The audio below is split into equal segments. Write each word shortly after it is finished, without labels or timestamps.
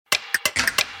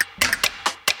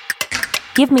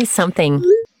Give me something.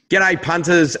 G'day,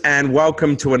 punters, and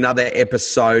welcome to another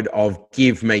episode of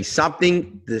Give Me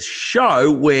Something, the show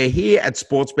where here at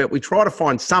Sportsbet we try to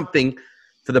find something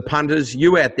for the punters,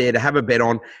 you out there, to have a bet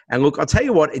on. And look, I'll tell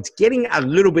you what, it's getting a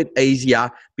little bit easier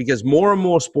because more and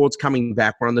more sports coming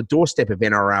back. We're on the doorstep of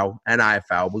NRL and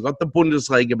AFL. We've got the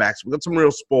Bundesliga backs. We've got some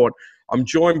real sport. I'm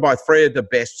joined by three of the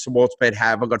best Sportsbet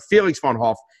have. I've got Felix von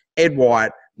Hoff, Ed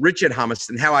White, Richard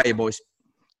Hummerston. How are you, boys?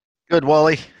 Good,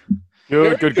 Wally.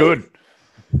 Good.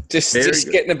 Just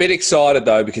good. Getting a bit excited,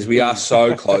 though, because we are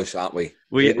so close, aren't we?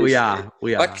 We are.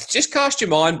 Like, just cast your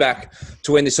mind back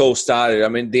to when this all started. I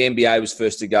mean, the NBA was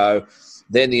first to go,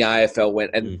 then the AFL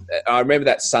went. And I remember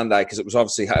that Sunday because it was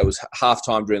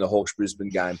halftime during the Hawks-Brisbane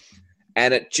game.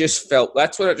 And it just felt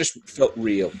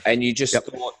real. And you just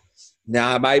thought,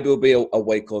 maybe it'll be a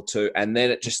week or two. And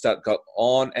then it just got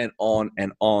on and on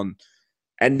and on.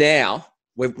 And now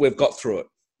we've got through it.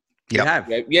 Yep.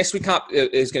 Yeah, yes, we can't.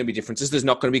 There's going to be differences. There's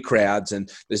not going to be crowds, and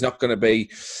there's not going to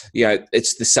be,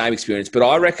 it's the same experience. But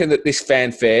I reckon that this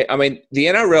fanfare. I mean, the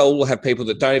NRL will have people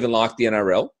that don't even like the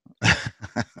NRL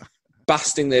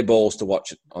busting their balls to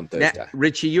watch it on Thursday. Now,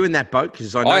 Richie, you in that boat?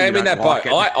 Because I am in that boat.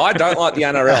 I don't like the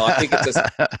NRL.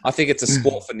 I think it's a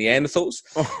sport for Neanderthals.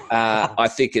 I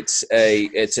think it's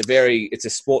a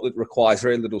sport that requires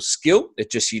very little skill.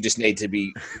 You just need to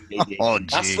be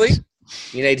muscly.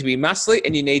 You need to be muscly,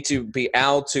 and you need to be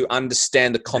able to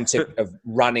understand the concept of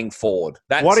running forward.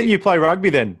 Why didn't you play rugby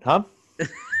then, huh?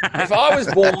 If I was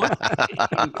born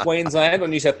in Queensland or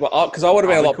New South Wales, because I would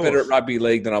have been a lot better at rugby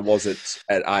league than I was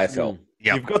at AFL.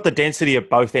 Yep. You've got the density at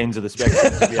both ends of the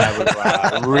spectrum to be able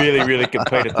to really, really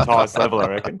compete at the highest level, I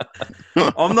reckon.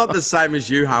 I'm not the same as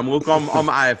you, Hum. Look, I'm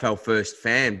AFL first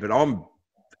fan, but I'm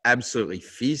absolutely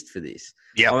fizzed for this.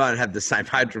 Yeah, I don't have the same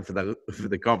hatred for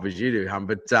the comp as you do, Hum.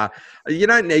 But you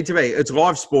don't need to be. It's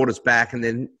live sport. It's back, and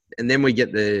then we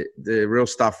get the real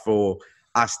stuff for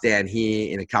us down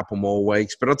here in a couple more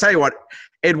weeks. But I'll tell you what,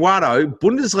 Eduardo,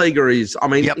 Bundesliga is. I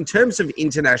mean, in terms of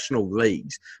international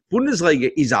leagues, Bundesliga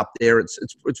is up there. It's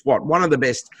what, one of the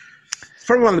best. It's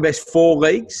probably one of the best four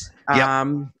leagues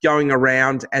going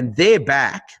around, and they're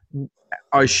back.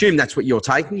 I assume that's what you're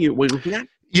taking. We're looking at.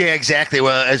 Yeah, exactly.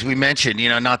 Well, as we mentioned,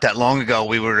 not that long ago,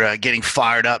 we were getting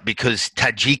fired up because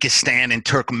Tajikistan and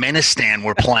Turkmenistan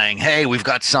were playing. Hey, we've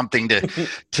got something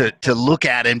to look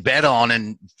at and bet on.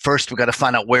 And first, we've got to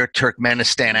find out where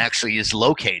Turkmenistan actually is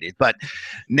located. But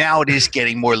now it is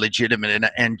getting more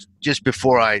legitimate. And just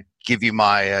before I give you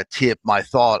my my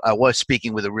thought, I was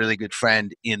speaking with a really good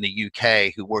friend in the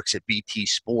UK who works at BT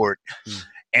Sport.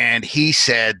 And he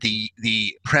said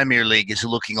the Premier League is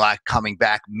looking like coming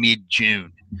back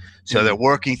mid-June. So they're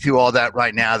working through all that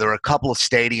right now. There are a couple of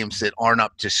stadiums that aren't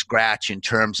up to scratch in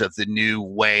terms of the new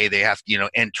way they have,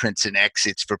 entrance and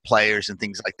exits for players and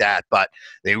things like that. But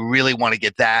they really want to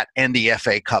get that and the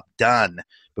FA Cup done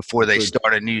before they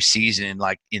start a new season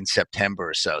in September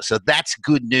or so. So that's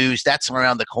good news. That's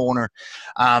around the corner.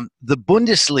 The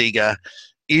Bundesliga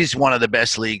is one of the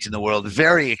best leagues in the world.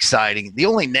 Very exciting. The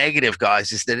only negative,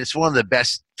 guys, is that it's one of the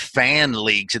best fan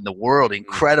leagues in the world.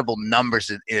 Incredible numbers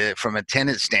from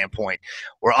attendance standpoint.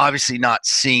 We're obviously not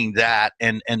seeing that.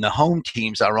 And the home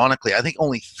teams, ironically, I think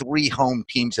only 3 home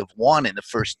teams have won in the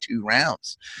first 2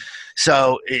 rounds.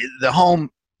 So the home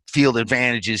field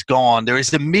advantage is gone. There is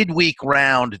the midweek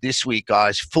round this week,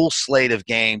 guys. Full slate of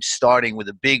games starting with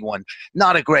a big one.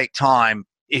 Not a great time.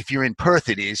 If you're in Perth,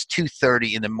 it is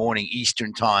 2:30 in the morning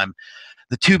Eastern time.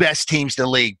 The 2 best teams in the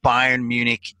league, Bayern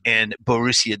Munich and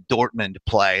Borussia Dortmund,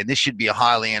 play. And this should be a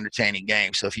highly entertaining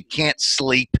game. So if you can't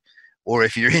sleep or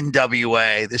if you're in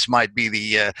WA, this might be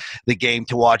the game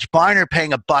to watch. Bayern are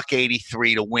paying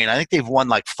 $1.83 to win. I think they've won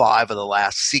 5 of the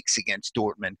last 6 against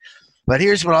Dortmund. But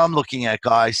here's what I'm looking at,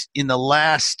 guys. In the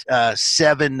last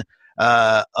 7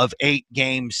 of 8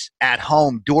 games at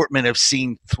home, Dortmund have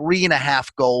seen 3.5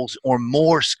 goals or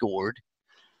more scored.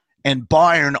 And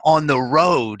Bayern on the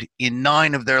road in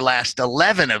 9 of their last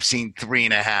 11 have seen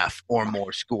 3.5 or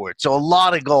more scored. So a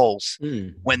lot of goals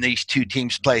when these 2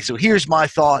 teams play. So here's my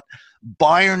thought.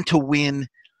 Bayern to win,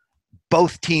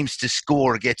 both teams to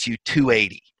score gets you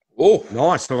 280. Oh,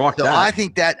 nice. I like that.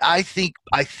 I think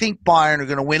Bayern are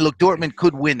going to win. Look, Dortmund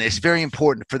could win this. Very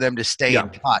important for them to stay in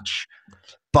touch.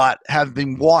 But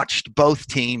having watched both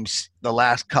teams the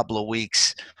last couple of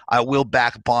weeks, I will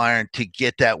back Bayern to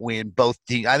get that win.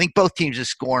 I think both teams to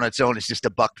score on its own is just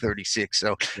 $1.36,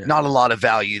 so not a lot of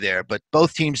value there. But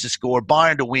both teams to score,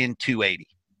 Bayern to win, 280.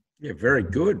 Yeah, very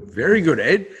good. Very good,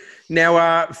 Ed.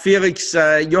 Now, Felix,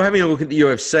 you're having a look at the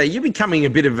UFC. You're becoming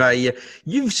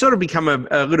you've sort of become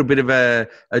a little bit of a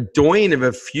doyen of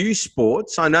a few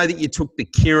sports. I know that you took the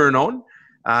Kieran on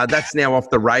That's now off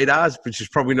the radars, which is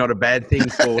probably not a bad thing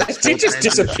for. It did just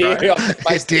disappear.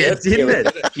 It did, didn't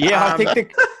it? Yeah, I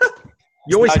think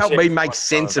you always help me make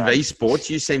sense of esports.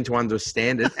 You seem to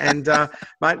understand it. And,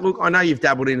 mate, look, I know you've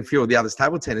dabbled in a few of the others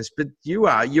table tennis, but you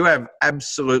have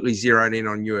absolutely zeroed in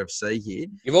on UFC here.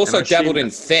 You've also dabbled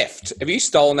in theft. Have you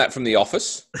stolen that from the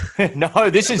office? No,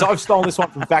 I've stolen this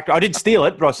one from Factory. I didn't steal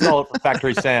it, but I stole it from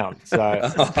Factory Sound. So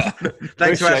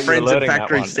thanks to our friends at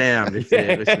Factory Sound, if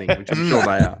they're listening, which I'm sure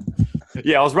they are.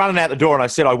 Yeah, I was running out the door and I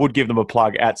said I would give them a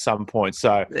plug at some point.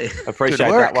 So I appreciate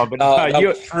that one. But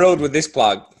I'm thrilled with this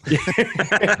plug.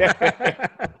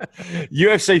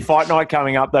 UFC Fight Night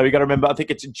coming up, though. We got to remember, I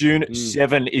think it's June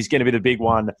 7 is going to be the big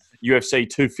one. UFC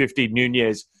 250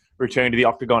 Nunez returning to the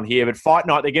octagon here. But Fight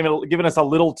Night, they're giving us a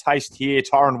little taste here.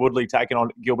 Tyron Woodley taking on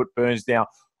Gilbert Burns now.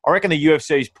 I reckon the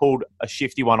UFC's pulled a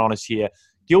shifty one on us here.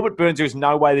 Gilbert Burns, there's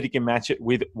no way that he can match it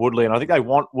with Woodley, and I think they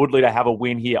want Woodley to have a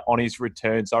win here on his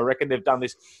return. So I reckon they've done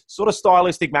this sort of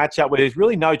stylistic matchup where there's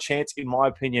really no chance, in my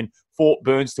opinion, for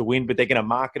Burns to win, but they're going to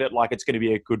market it like it's going to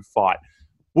be a good fight.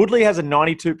 Woodley has a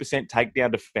 92%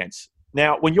 takedown defense.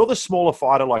 Now, when you're the smaller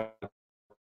fighter like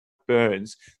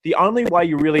Burns, the only way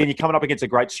you really, and you're coming up against a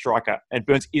great striker, and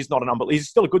Burns is not he's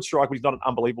still a good striker, but he's not an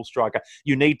unbelievable striker,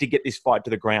 you need to get this fight to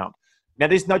the ground. Now,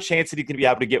 there's no chance that he's going to be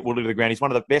able to get Woodley to the ground. He's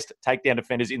one of the best takedown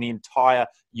defenders in the entire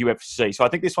UFC. So I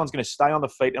think this one's going to stay on the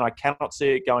feet, and I cannot see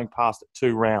it going past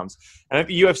 2 rounds. And I think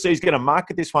the UFC is going to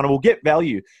market this one and will get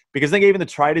value because I think even the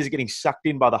traders are getting sucked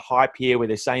in by the hype here where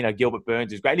they're saying, Gilbert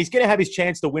Burns is great. And he's going to have his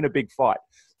chance to win a big fight.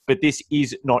 But this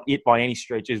is not it by any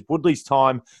stretch. It's Woodley's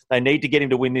time. They need to get him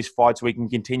to win this fight so we can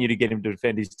continue to get him to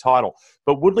defend his title.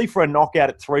 But Woodley for a knockout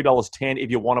at $3.10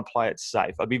 if you want to play it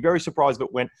safe. I'd be very surprised if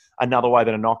it went another way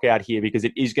than a knockout here because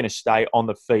it is going to stay on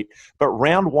the feet. But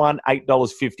round 1,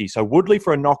 $8.50. So Woodley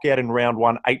for a knockout in round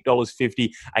 1,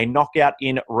 $8.50. A knockout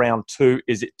in round 2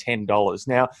 is at $10.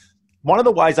 Now, one of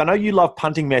the ways, I know you love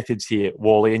punting methods here,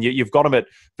 Wally, and you've got them at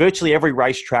virtually every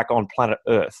racetrack on planet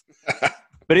Earth.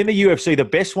 But in the UFC, the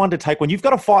best one to take when you've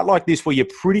got a fight like this where you're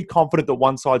pretty confident that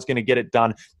one side's going to get it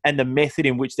done and the method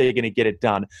in which they're going to get it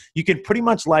done, you can pretty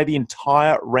much lay the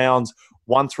entire rounds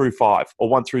 1 through 5 or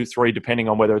 1 through 3, depending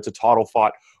on whether it's a title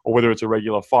fight or whether it's a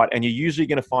regular fight. And you're usually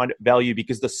going to find value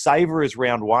because the saver is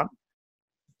round 1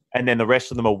 and then the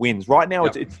rest of them are wins. Right now,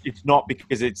 it's not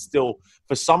because it's still,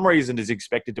 for some reason, is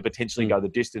expected to potentially go the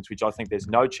distance, which I think there's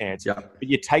no chance. But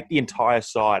you take the entire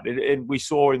side. And we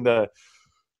saw in the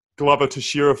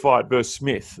Glover-Teixeira fight versus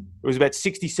Smith, it was about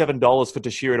 $67 for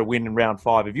Teixeira to win in round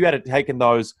 5. If you had taken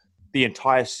the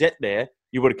entire set there,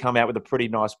 you would have come out with a pretty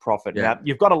nice profit. Now,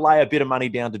 you've got to lay a bit of money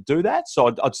down to do that.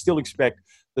 So I'd still expect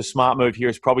the smart move here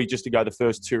is probably just to go the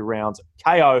first 2 rounds.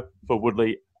 KO for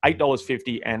Woodley,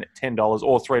 $8.50 and $10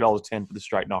 or $3.10 for the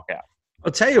straight knockout.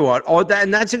 I'll tell you what,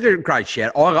 and that's a great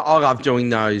shout. I love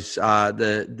doing those,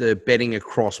 the betting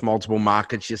across multiple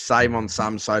markets. You save on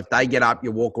some, so if they get up, you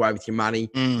walk away with your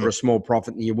money for a small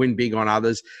profit, and you win big on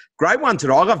others. Great one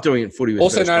today. I love doing it footy with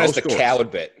also known as the coward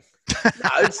bet. No,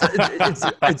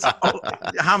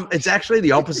 it's actually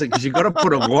the opposite because you've got to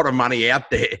put a lot of money out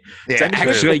there to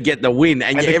actually get the win,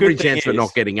 and you have every chance for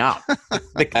not getting up.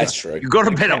 That's true. You've got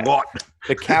to bet a lot.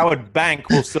 The coward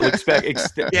bank will still accept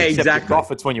the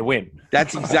profits when you win.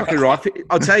 That's exactly right.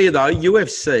 I'll tell you though,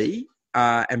 UFC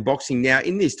and boxing now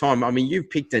in this time, I mean, you've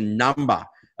picked a number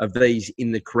of these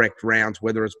in the correct rounds,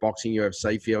 whether it's boxing,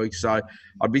 UFC, Felix. So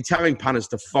I'd be telling punters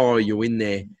to follow you in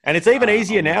there. And it's even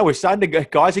easier now. We're starting to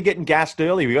guys are getting gassed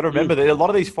early. We've got to remember that a lot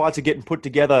of these fights are getting put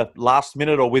together last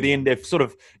minute or within. They're sort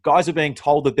of guys are being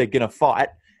told that they're going to fight,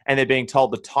 and they're being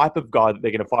told the type of guy that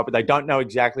they're going to fight, but they don't know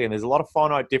exactly. And there's a lot of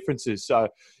finite differences. So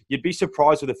you'd be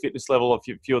surprised with the fitness level of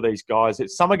a few of these guys.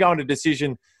 Some are going to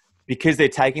decision because they're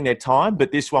taking their time,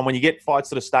 but this one, when you get fights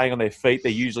that are staying on their feet,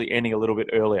 they're usually ending a little bit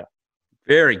earlier.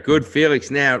 Very good,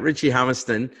 Felix. Now, Richie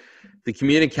Hummerston, the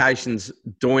communications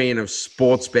doyen of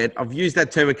sports bet. I've used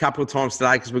that term a couple of times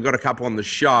today because we've got a couple on the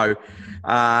show.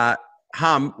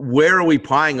 Where are we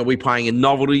playing? Are we playing in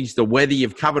novelties, the weather?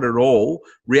 You've covered it all.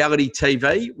 Reality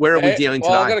TV, where are we dealing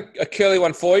today? I've got a curly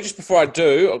one for you. Just before I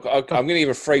do, I'm going to give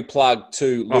a free plug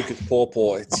to Lucas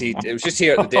Pawpaw. It was just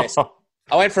here at the desk.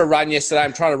 I went for a run yesterday.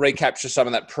 I'm trying to recapture some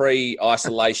of that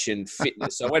pre-isolation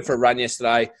fitness. So I went for a run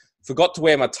yesterday. Forgot to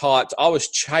wear my tights. I was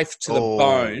chafed to the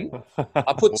bone.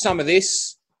 I put some of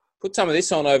this put some of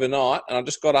this on overnight, and I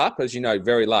just got up, as you know,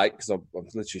 very late because I'm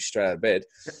literally straight out of bed.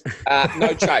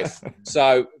 No chafe.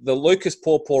 So the Lucas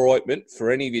Paw ointment for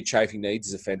any of your chafing needs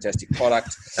is a fantastic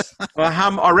product. Well,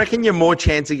 I reckon you're more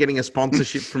chance of getting a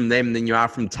sponsorship from them than you are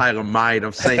from TaylorMade.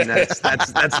 I've seen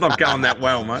that's not going that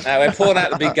well, mate. No, we're pulling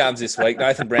out the big guns this week.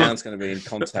 Nathan Brown's going to be in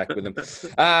contact with them.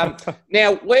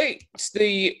 Now, as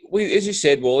you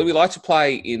said, Wally, we like to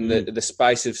play in the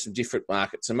space of some different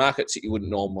markets, some markets that you wouldn't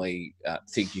normally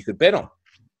think you could bet on.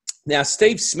 Now,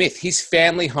 Steve Smith, his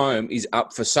family home is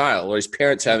up for sale, or his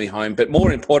parents' family home, but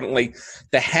more importantly,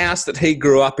 the house that he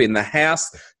grew up in, the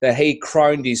house that he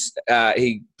croned he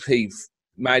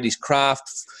made his craft,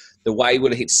 the way he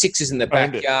would have hit sixes in the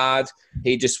backyard.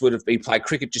 He played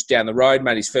cricket just down the road,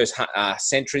 made his first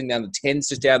century down the tens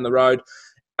just down the road.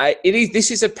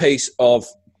 This is a piece of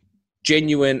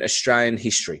genuine Australian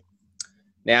history.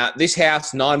 Now, this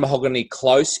house, 9 Mahogany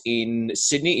Close in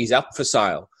Sydney, is up for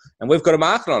sale. And we've got a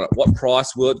market on it. What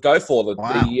price will it go for?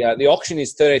 The auction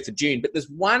is 13th of June. But there's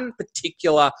one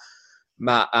particular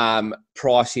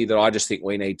price here that I just think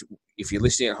we need to, if you're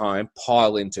listening at home,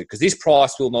 pile into. Because this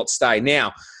price will not stay.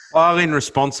 Now, pile in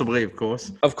responsibly, of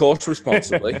course. Of course,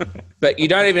 responsibly. But you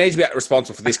don't even need to be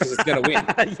responsible for this because it's going to win.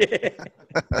 Yeah.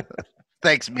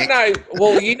 Thanks, Mick. No,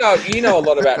 well, you know a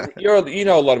lot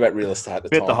about real estate at the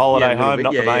time. The holiday home,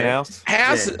 not the main house.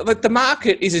 Like the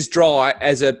market is as dry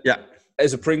as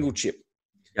a Pringle chip.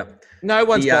 Yep. No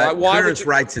one's buying. Clearance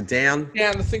rates are down.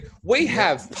 Down the thing. We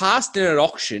have passed in an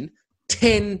auction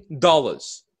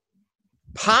 $10.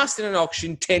 Passed in an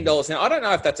auction $10. Now I don't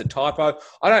know if that's a typo.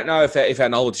 I don't know if our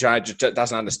knowledge agent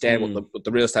doesn't understand what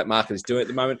the real estate market is doing at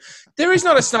the moment. There is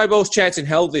not a snowball's chance in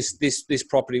hell this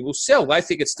property will sell. They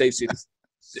think it's Steve Smith.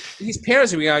 His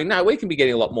parents will be going, no, we can be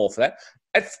getting a lot more for that.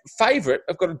 At favourite,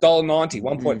 I've got $1.90,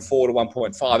 1.4 to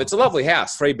 1.5. It's a lovely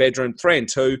house, 3-bedroom, 3 and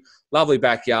 2, lovely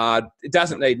backyard. It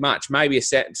doesn't need much, maybe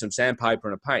some sandpaper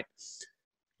and a paint.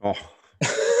 Oh,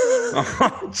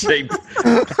 cheap.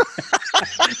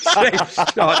 Cheap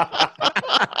shot.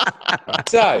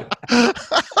 So,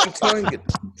 I'm telling you,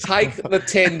 take the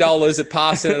 $10 at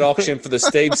passing at auction for the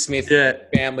Steve Smith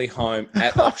family home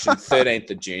at auction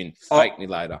 13th of June. Fake me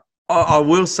later. I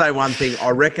will say one thing.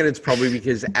 I reckon it's probably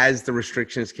because as the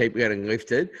restrictions keep getting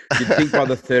lifted, you'd think by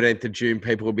the 13th of June,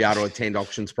 people will be able to attend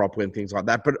auctions properly and things like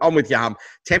that. But I'm with you,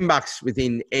 $10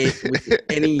 within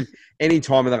any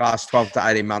time in the last 12 to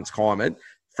 18 months climate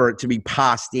for it to be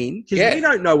passed in. Because you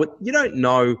don't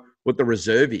know what the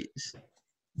reserve is.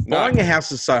 No. Buying a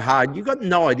house is so hard. You've got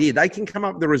no idea. They can come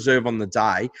up with the reserve on the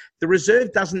day. The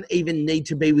reserve doesn't even need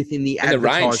to be within the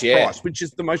advertised price, which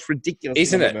is the most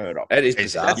ridiculous thing I've heard of. It is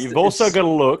bizarre. You've also got to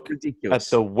look at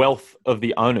the wealth of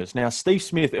the owners. Now, Steve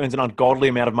Smith earns an ungodly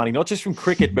amount of money, not just from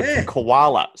cricket, but from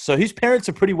koala. So his parents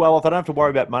are pretty well off. They don't have to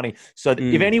worry about money. So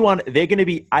if anyone, they're going to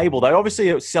be able. They obviously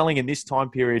are selling in this time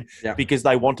period because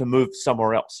they want to move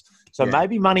somewhere else. So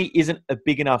maybe money isn't a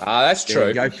big enough. That's true. There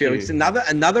you go, Felix. Another.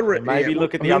 Maybe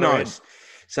look at the other end.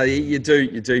 So you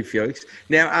do, Felix.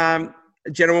 Now,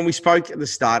 gentlemen, we spoke at the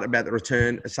start about the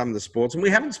return of some of the sports, and we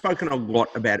haven't spoken a lot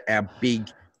about our big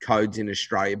codes in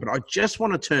Australia. But I just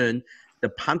want to turn the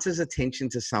punters' attention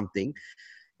to something.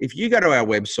 If you go to our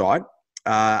website,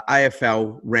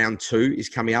 AFL round 2 is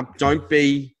coming up. Don't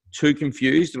be too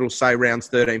confused. It'll say rounds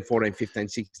 13, 14, 15,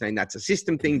 16. That's a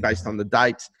system thing based on the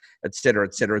dates, et cetera,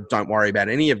 et cetera. Don't worry about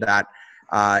any of that.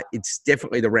 It's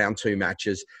definitely the round 2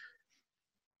 matches.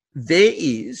 There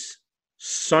is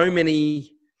so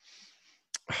many.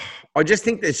 I just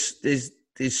think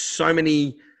there's so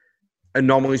many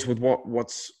anomalies with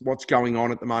what's going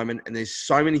on at the moment, and there's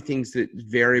so many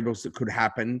variables that could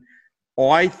happen.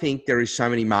 I think there is so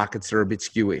many markets that are a bit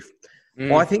skewy.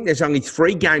 I think there's only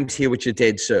 3 games here which are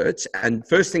dead certs. And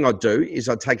first thing I'd do is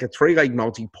I'd take a 3-league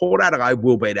multi. Port Adelaide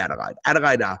will beat Adelaide.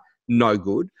 Adelaide are no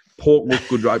good. Port looked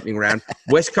good opening round.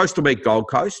 West Coast will beat Gold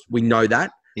Coast. We know that.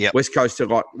 Yep. West Coast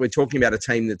we're talking about a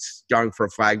team that's going for a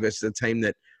flag versus a team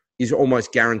that is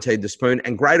almost guaranteed the spoon.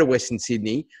 And Greater Western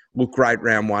Sydney look great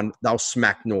round 1. They'll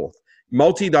smack North.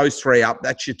 Multi those 3 up.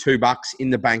 That's your $2 in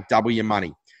the bank. Double your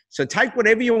money. So take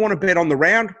whatever you want to bet on the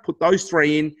round. Put those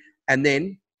 3 in, and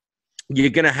then you're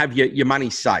going to have your money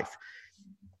safe.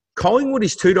 Collingwood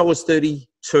is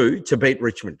 $2.32 to beat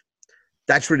Richmond.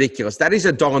 That's ridiculous. That is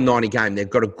a $1.90 game. They've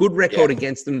got a good record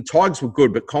against them. The Tigers were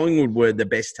good, but Collingwood were the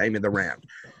best team of the round.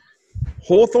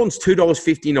 Hawthorn's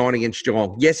 $2.59 against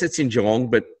Geelong. Yes, it's in Geelong,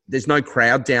 but there's no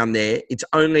crowd down there. It's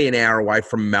only an hour away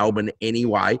from Melbourne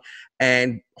anyway.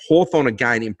 And Hawthorn,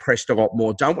 again, impressed a lot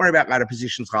more. Don't worry about ladder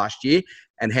positions last year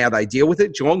and how they deal with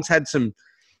it. Geelong's had some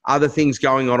other things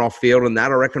going on off field and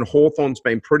that. I reckon Hawthorn's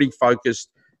been pretty focused.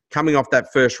 Coming off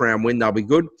that first round win, they'll be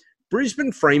good.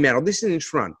 Brisbane, Fremantle, this is an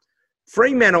interesting one.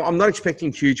 Fremantle, I'm not expecting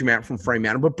a huge amount from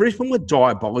Fremantle, but Brisbane were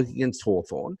diabolic against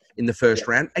Hawthorn in the first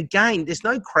round. Again, there's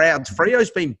no crowds. Freo's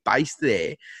been based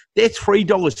there. They're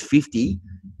 $3.50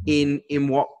 in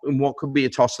what could be a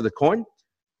toss of the coin.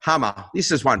 Hummer,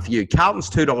 this is one for you. Carlton's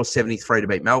 $2.73 to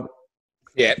beat Melbourne.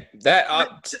 Yeah, that.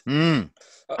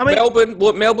 I mean, Melbourne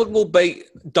will be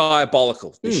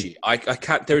diabolical this year. I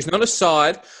can't. There is not a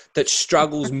side that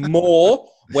struggles more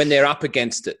when they're up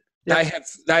against it. Yep.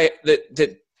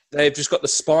 They've just got the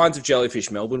spines of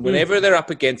jellyfish. Melbourne. Whenever they're up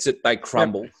against it, they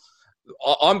crumble. Yep.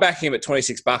 I'm backing him at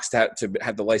 $26 to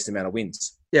have the least amount of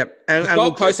wins. Yep, and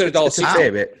Gold Coast at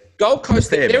 $1.60. Gold Coast,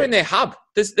 they're in their hub.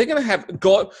 They're going to have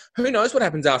who knows what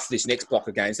happens after this next block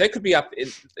of games? They could be up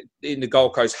in the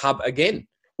Gold Coast hub again.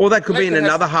 Or that could be in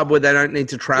another hub where they don't need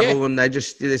to travel and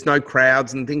there's no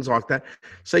crowds and things like that.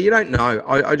 So you don't know.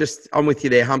 I'm with you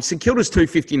there, Hum. St Kilda's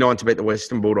 $2.59 to beat the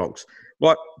Western Bulldogs.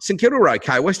 Like, St Kilda were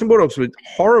okay. Western Bulldogs were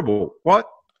horrible. Right?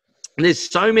 And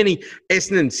there's so many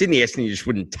Essendon, you just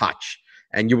wouldn't touch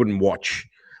and you wouldn't watch.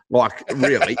 Like,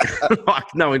 really, like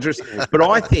no interest. But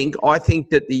I think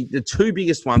that the two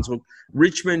biggest ones were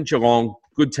Richmond, Geelong,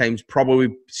 good teams,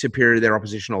 probably superior to their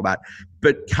opposition, all that.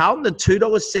 But Carlton at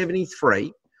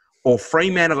 $2.73 or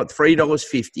Fremantle at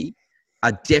 $3.50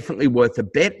 are definitely worth a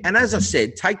bet. And as I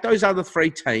said, take those other three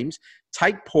teams,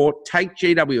 take Port, take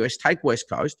GWS, take West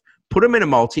Coast, put them in a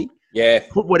multi. Yeah.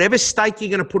 Put whatever stake you're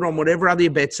going to put on whatever other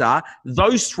your bets are.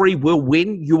 Those three will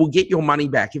win. You will get your money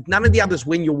back. If none of the others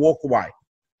win, you'll walk away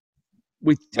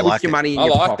with your money in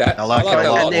your pocket. I like that a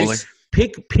lot, Walley.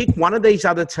 Pick one of these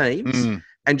other teams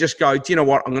and just go, do you know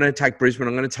what? I'm going to take Brisbane.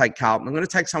 I'm going to take Carlton. I'm going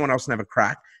to take someone else and have a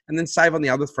crack and then save on the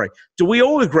other three. Do we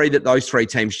all agree that those three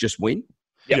teams just win?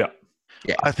 Yeah.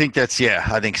 I think I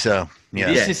think so.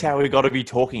 Yeah. This is how we've got to be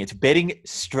talking. It's betting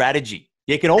strategy.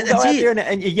 You can all go out there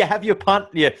and you have your punt,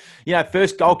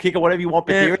 first goal kick or whatever you want,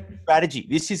 but there is strategy.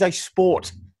 This is a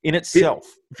sport in itself.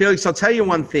 Felix, I'll tell you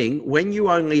one thing. When you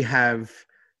only have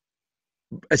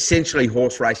essentially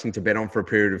horse racing to bet on for a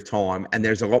period of time and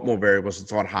there's a lot more variables,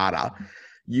 it's a lot harder,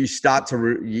 you start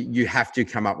to you have to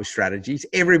come up with strategies.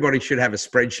 Everybody should have a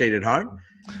spreadsheet at home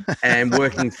and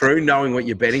working through, knowing what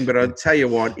you're betting. But I'll tell you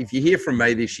what, if you hear from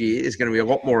me this year, there's going to be a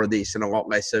lot more of this and a lot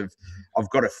less of I've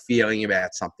got a feeling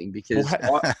about something because that's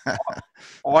how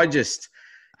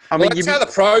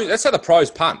the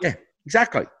pros punt. Yeah,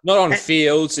 exactly. Not on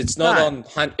fields. It's not on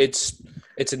hunt. It's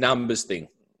a numbers thing.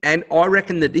 And I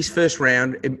reckon that this first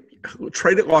round,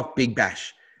 treat it like Big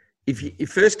Bash. If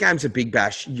first game's a Big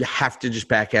Bash, you have to just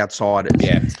back outsiders.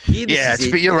 Yeah.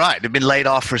 But you're right. They've been laid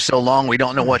off for so long. We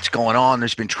don't know what's going on.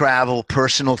 There's been travel,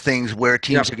 personal things, where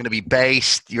teams are going to be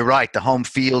based. You're right. The home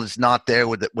field is not there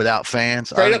without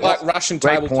fans. Treat it like Russian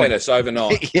table tennis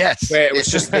overnight. Yes. Where it was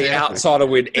just the outsider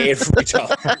win every time.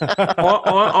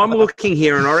 I'm looking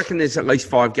here, and I reckon there's at least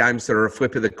 5 games that are a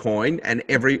flip of the coin, and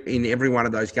in every one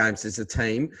of those games, there's a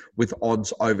team with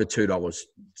odds over $2.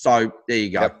 So there you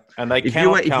go. Yep. And if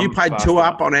you paid 2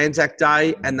 up on Anzac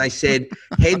Day and they said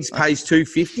heads pays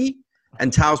 $2.50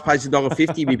 and tails pays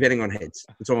 $1.50, you'd be betting on heads.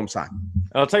 That's all I'm saying.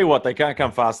 And I'll tell you what, they can't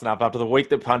come fast enough after the week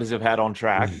that punters have had on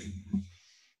track.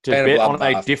 To bet on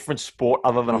a different sport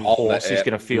other than a horse is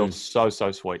going to feel so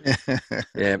sweet.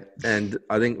 Yeah, and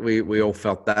I think we all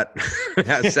felt that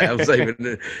ourselves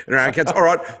even in our cats. All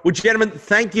right. Well, gentlemen,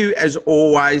 thank you as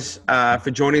always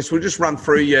for joining us. We'll just run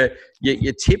through your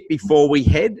tip before we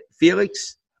head.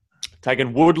 Felix?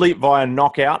 Taking Woodley via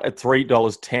knockout at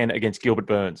 $3.10 against Gilbert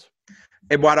Burns.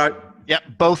 Eduardo? Yep,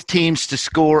 both teams to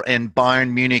score and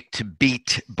Bayern Munich to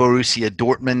beat Borussia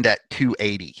Dortmund at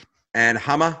 $2.80. And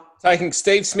Hummer? Taking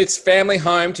Steve Smith's family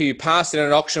home to be passed in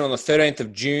an auction on the 13th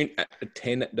of June at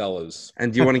 $10.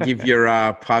 And do you want to give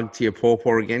your plug to your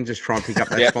pawpaw again? Just try and pick up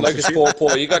that sponsorship. Lucas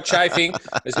Pawpaw. You got chafing.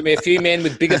 There's going to be a few men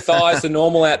with bigger thighs than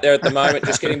normal out there at the moment,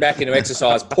 just getting back into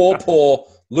exercise. Pawpaw,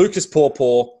 Lucas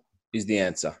Pawpaw is the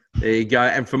answer. There you go.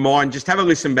 And for mine, just have a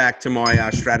listen back to my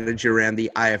strategy around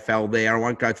the AFL there. I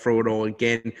won't go through it all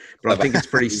again, but I think it's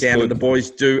pretty sound and the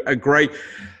boys do agree.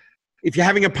 If you're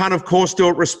having a punt, of course, do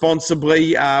it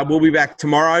responsibly. We'll be back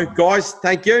tomorrow. Guys,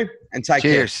 thank you and take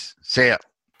care. Cheers. See ya.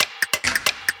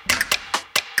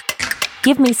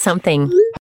 Give me something.